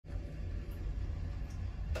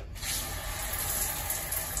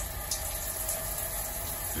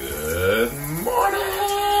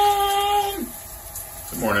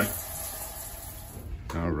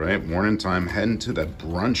morning time, heading to the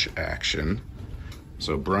brunch action.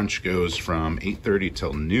 So brunch goes from 8:30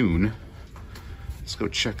 till noon. Let's go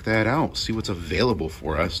check that out, see what's available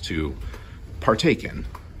for us to partake in.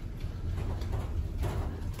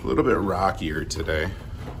 A little bit rockier today.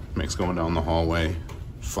 Makes going down the hallway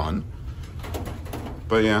fun.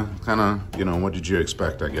 But yeah, kind of, you know, what did you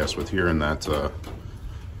expect, I guess, with hearing that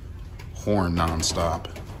horn nonstop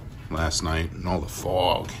last night and all the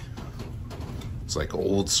fog. It's like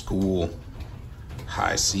old school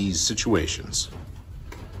high seas situations.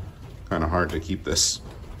 Kind of hard to keep this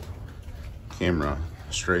camera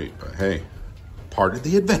straight, but hey, part of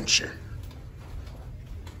the adventure.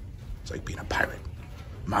 It's like being a pirate,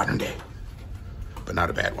 modern day, but not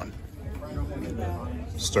a bad one.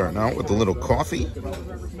 Starting out with a little coffee.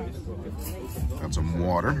 Got some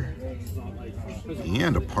water.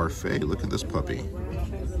 And a parfait. Look at this puppy.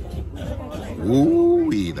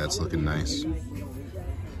 Ooh-wee, that's looking nice.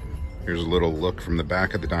 Here's a little look from the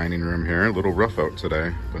back of the dining room here. A little rough out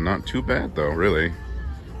today, but not too bad though, really.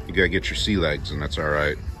 You gotta get your sea legs and that's all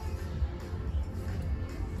right.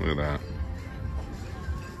 Look at that.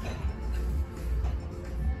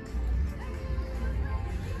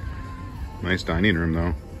 Nice dining room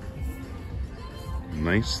though.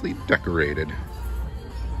 Nicely decorated.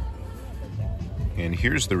 And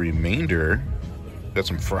here's the remainder. Got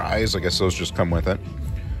some fries, I guess those just come with it.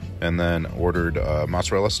 And then ordered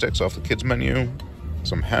mozzarella sticks off the kids menu,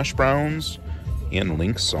 some hash browns, and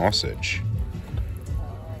link sausage.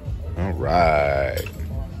 All right,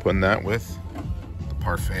 putting that with the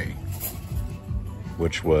parfait,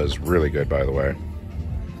 which was really good, by the way.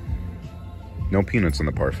 No peanuts in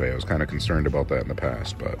the parfait. I was kind of concerned about that in the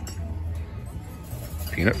past, but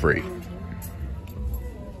peanut free.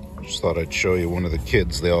 Just thought I'd show you one of the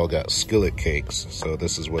kids. They all got skillet cakes. So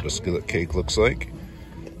this is what a skillet cake looks like.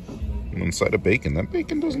 And inside of bacon. That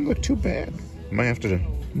bacon doesn't look too bad. Might have to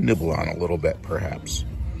nibble on a little bit, perhaps.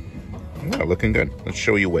 Yeah, looking good. Let's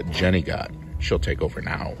show you what Jenny got. She'll take over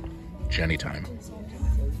now. Jenny time.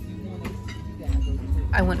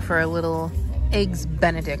 I went for a little Eggs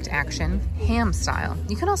Benedict action, ham style.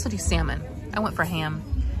 You can also do salmon. I went for ham.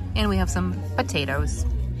 And we have some potatoes.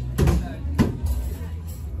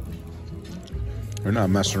 We're not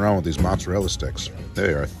messing around with these mozzarella sticks.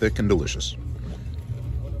 They are thick and delicious.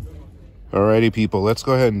 Alrighty, people, let's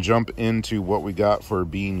go ahead and jump into what we got for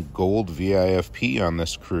being gold VIFP on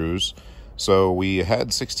this cruise. So we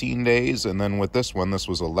had 16 days, and then with this one, this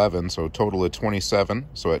was 11, so a total of 27.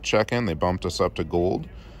 So at check-in, they bumped us up to gold.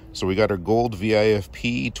 So we got our gold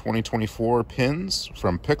VIFP 2024 pins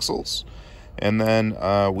from Pixels. And then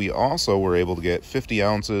we also were able to get 50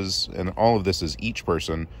 ounces, and all of this is each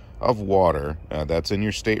person, of water that's in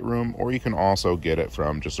your stateroom, or you can also get it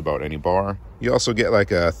from just about any bar. You also get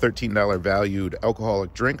like a $13 valued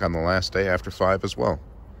alcoholic drink on the last day after 5 as well.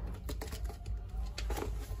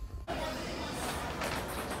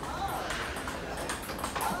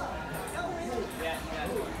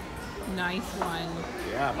 Nice one.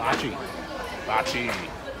 Yeah, bocce. Bocce.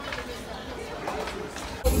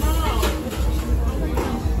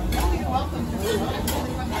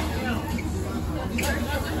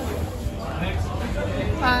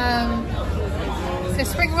 It's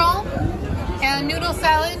a spring roll and noodle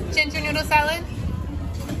salad, ginger noodle salad.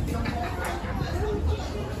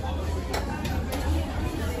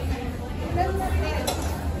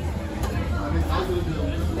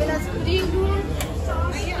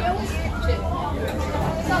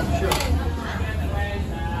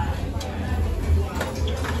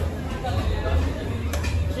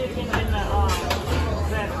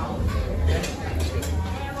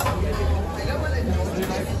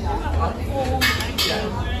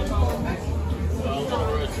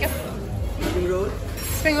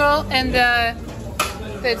 Spring roll and the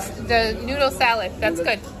noodle salad. That's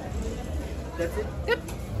good. That's it? Yep.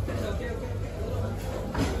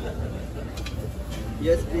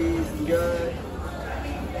 Yes, please. Enjoy.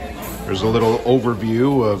 There's a little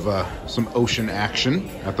overview of some ocean action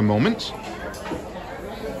at the moment.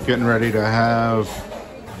 Getting ready to have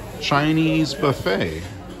Chinese buffet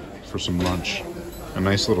for some lunch. A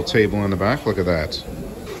nice little table in the back. Look at that.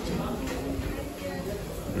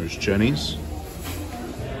 There's Jenny's.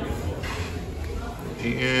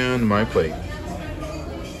 And my plate.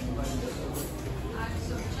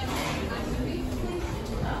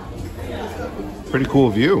 Pretty cool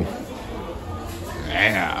view.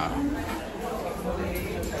 Yeah.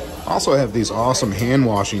 Also have these awesome hand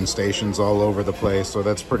washing stations all over the place, so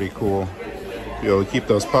that's pretty cool. You'll keep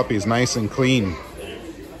those puppies nice and clean.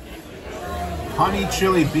 Honey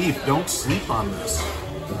chili beef. Don't sleep on this.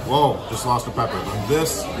 Whoa, just lost a pepper.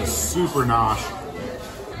 This is super nosh.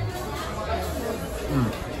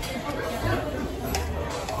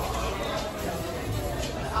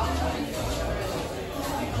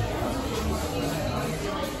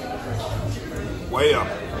 Way up.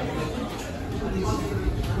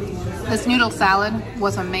 This noodle salad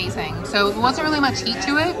was amazing. So it wasn't really much heat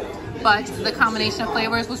to it, but the combination of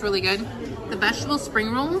flavors was really good. The vegetable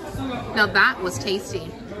spring roll, now that was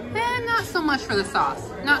tasty. And not so much for the sauce.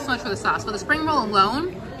 Not so much for the sauce, but the spring roll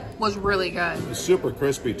alone was really good. It's super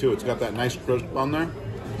crispy too. It's got that nice crisp on there.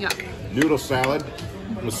 Yeah. Noodle salad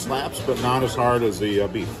with slaps, but not as hard as the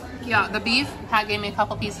beef. Yeah, the beef, Pat gave me a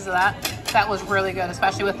couple pieces of that. That was really good,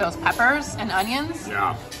 especially with those peppers and onions.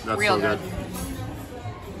 Yeah, that's real so good.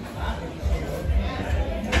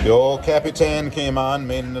 The old Capitan came on,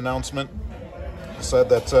 made an announcement, said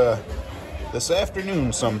that this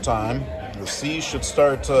afternoon sometime, the sea should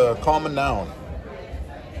start calming down.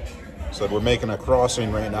 Said we're making a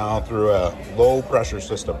crossing right now through a low pressure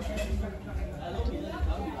system.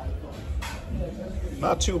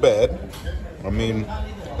 Not too bad. I mean,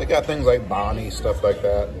 they got things like Bonnie, stuff like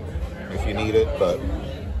that, if you need it, but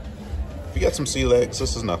if you got some sea legs,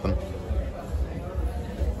 this is nothing.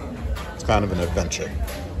 It's kind of an adventure.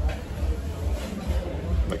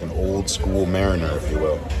 Like an old school mariner, if you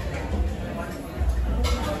will.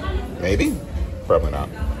 Maybe? Probably not.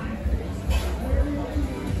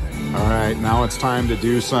 All right, now it's time to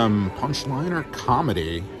do some Punchliner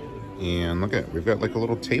comedy. And look at, we've got like a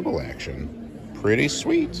little table action. Pretty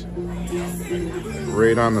sweet.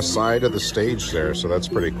 Right on the side of the stage there, so that's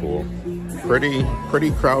pretty cool.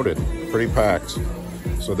 Pretty crowded, pretty packed.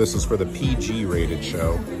 So this is for the PG rated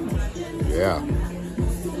show. Yeah.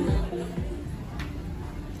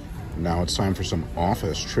 Now it's time for some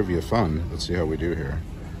office trivia fun. Let's see how we do here.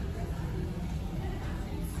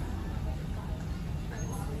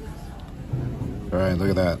 All right, look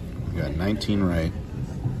at that. We got 19 right,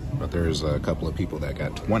 but there's a couple of people that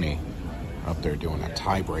got 20 up there doing a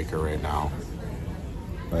tiebreaker right now.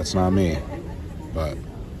 That's not me, but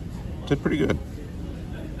did pretty good.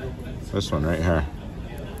 This one right here.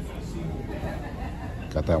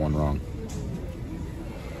 Got that one wrong.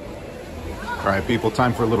 All right, people,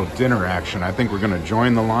 time for a little dinner action. I think we're gonna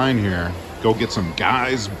join the line here, go get some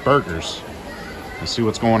Guys Burgers and see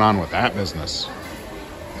what's going on with that business.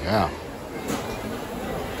 Yeah.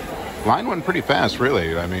 Line went pretty fast,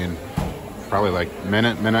 really. I mean, probably like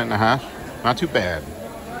minute and a half. Not too bad.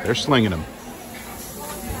 They're slinging them.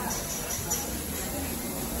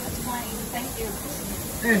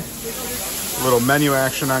 A little menu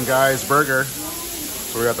action on Guy's Burger.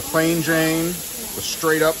 So we got the plain Jane, the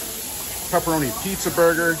straight up pepperoni pizza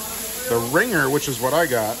burger, the ringer, which is what I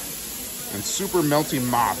got, and super melty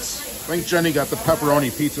mozz. I think Jenny got the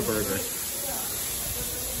pepperoni pizza burger.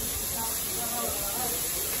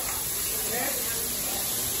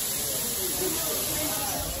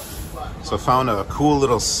 So found a cool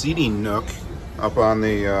little seating nook up on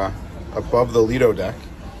the above the Lido deck.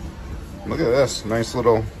 Look at this, nice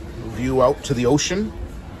little view out to the ocean.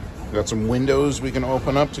 Got some windows we can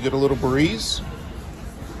open up to get a little breeze.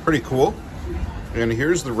 Pretty cool. And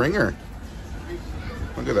here's the ringer.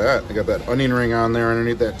 Look at that. They got that onion ring on there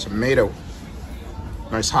underneath that tomato.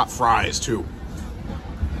 Nice hot fries too.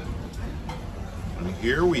 And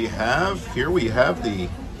here we have the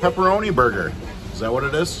pepperoni burger. Is that what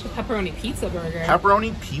it is? The pepperoni pizza burger.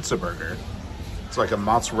 Pepperoni pizza burger. It's like a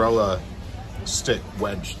mozzarella stick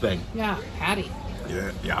wedge thing. Yeah, patty.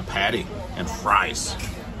 Yeah, patty and fries.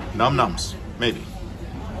 Num-nums, maybe.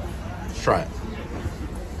 Let's try it.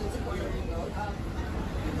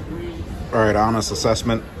 All right, honest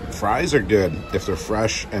assessment. Fries are good. If they're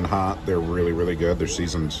fresh and hot, they're really, really good. Their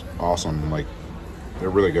season's awesome. Like, they're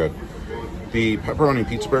really good. The pepperoni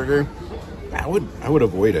pizza burger, I would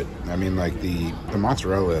avoid it. I mean, like the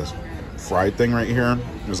mozzarella fried thing right here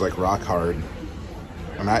is like rock hard.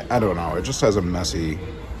 And I don't know, it just has a messy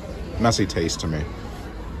taste to me.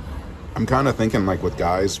 I'm kind of thinking like with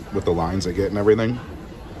Guys, with the lines they get and everything,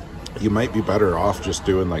 you might be better off just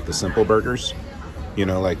doing like the simple burgers, you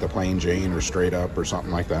know, like the plain Jane or straight up or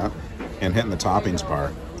something like that, and hitting the toppings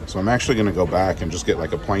bar. So I'm actually going to go back and just get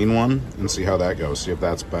like a plain one and see how that goes, see if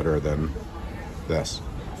that's better than this.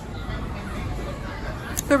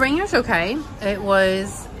 The ringer's okay. It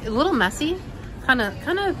was a little messy, kind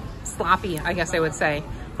of sloppy, I guess I would say.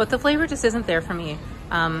 But the flavor just isn't there for me.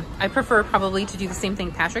 I prefer probably to do the same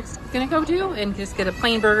thing Patrick's gonna go do and just get a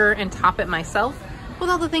plain burger and top it myself with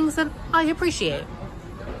all the things that I appreciate.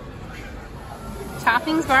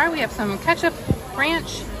 Toppings bar, we have some ketchup,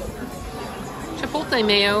 ranch, chipotle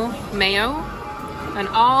mayo, and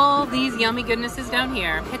all these yummy goodnesses down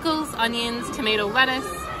here. Pickles, onions, tomato, lettuce.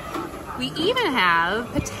 We even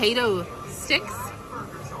have potato sticks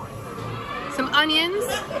onions,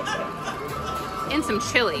 and some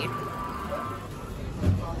chili.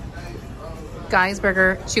 Guy's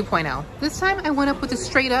Burger 2.0. This time I went up with a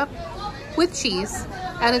straight up with cheese,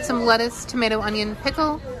 added some lettuce, tomato, onion,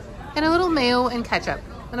 pickle, and a little mayo and ketchup.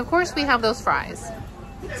 And of course we have those fries.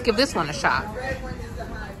 Let's give this one a shot.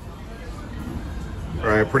 All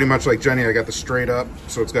right, pretty much like Jenny, I got the straight up.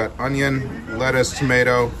 So it's got onion, lettuce,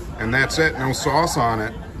 tomato, and that's it. No sauce on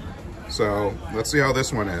it. So let's see how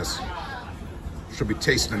this one is. Should be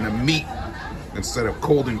tasting the meat instead of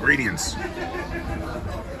cold ingredients.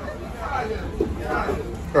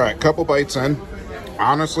 All right, couple bites in.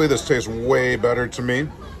 Honestly, this tastes way better to me.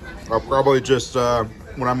 I'll probably just,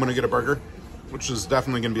 when I'm gonna get a burger, which is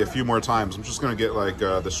definitely gonna be a few more times, I'm just gonna get like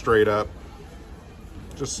the straight up.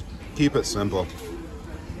 Just keep it simple.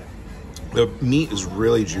 The meat is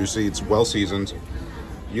really juicy. It's well seasoned.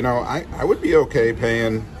 You know, I would be okay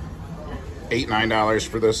paying $8, $9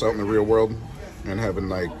 for this out in the real world and having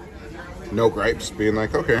like no gripes, being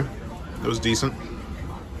like, okay, it was decent.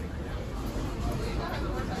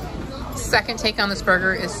 Second take on this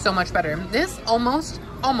burger is so much better. This almost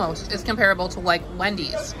is comparable to like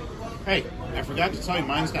Wendy's. Hey, I forgot to tell you,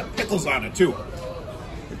 mine's got pickles on it too.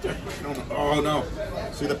 Oh no,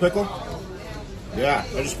 see the pickle? Yeah,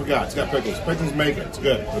 I just forgot. It's got pickles. Pickles make it. It's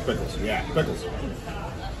good with pickles. Yeah, pickles.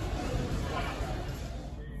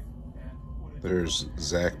 There's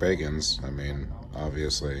Zach Bagans. I mean,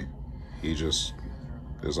 obviously, he just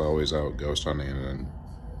is always out ghost hunting and,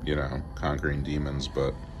 you know, conquering demons,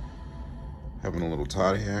 but having a little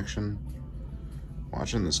toddy action.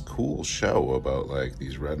 Watching this cool show about, like,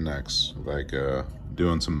 these rednecks, like,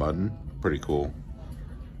 doing some mudding. Pretty cool.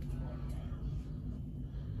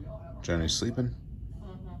 Jenny sleeping?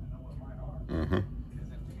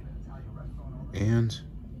 And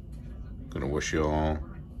gonna wish you all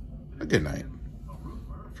a good night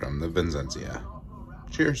from the Venezia.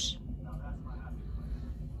 Cheers.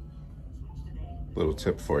 Little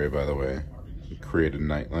tip for you, by the way. You create a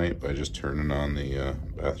night light by just turning on the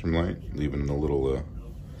bathroom light, leaving a little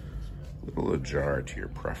ajar to your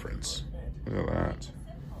preference. Look at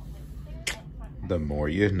that. The more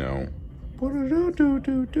you know.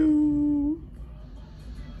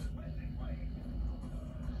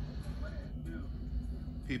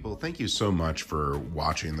 People, thank you so much for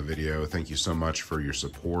watching the video. Thank you so much for your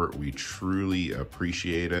support. We truly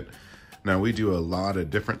appreciate it. Now, we do a lot of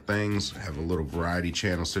different things, have a little variety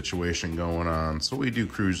channel situation going on. So we do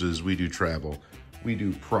cruises, we do travel, we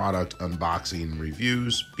do product unboxing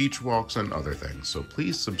reviews, beach walks, and other things. So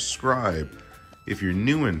please subscribe if you're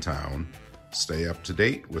new in town. Stay up to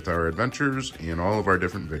date with our adventures and all of our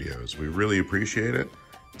different videos. We really appreciate it.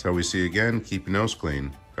 Until we see you again, keep your nose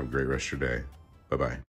clean. Have a great rest of your day. Bye-bye.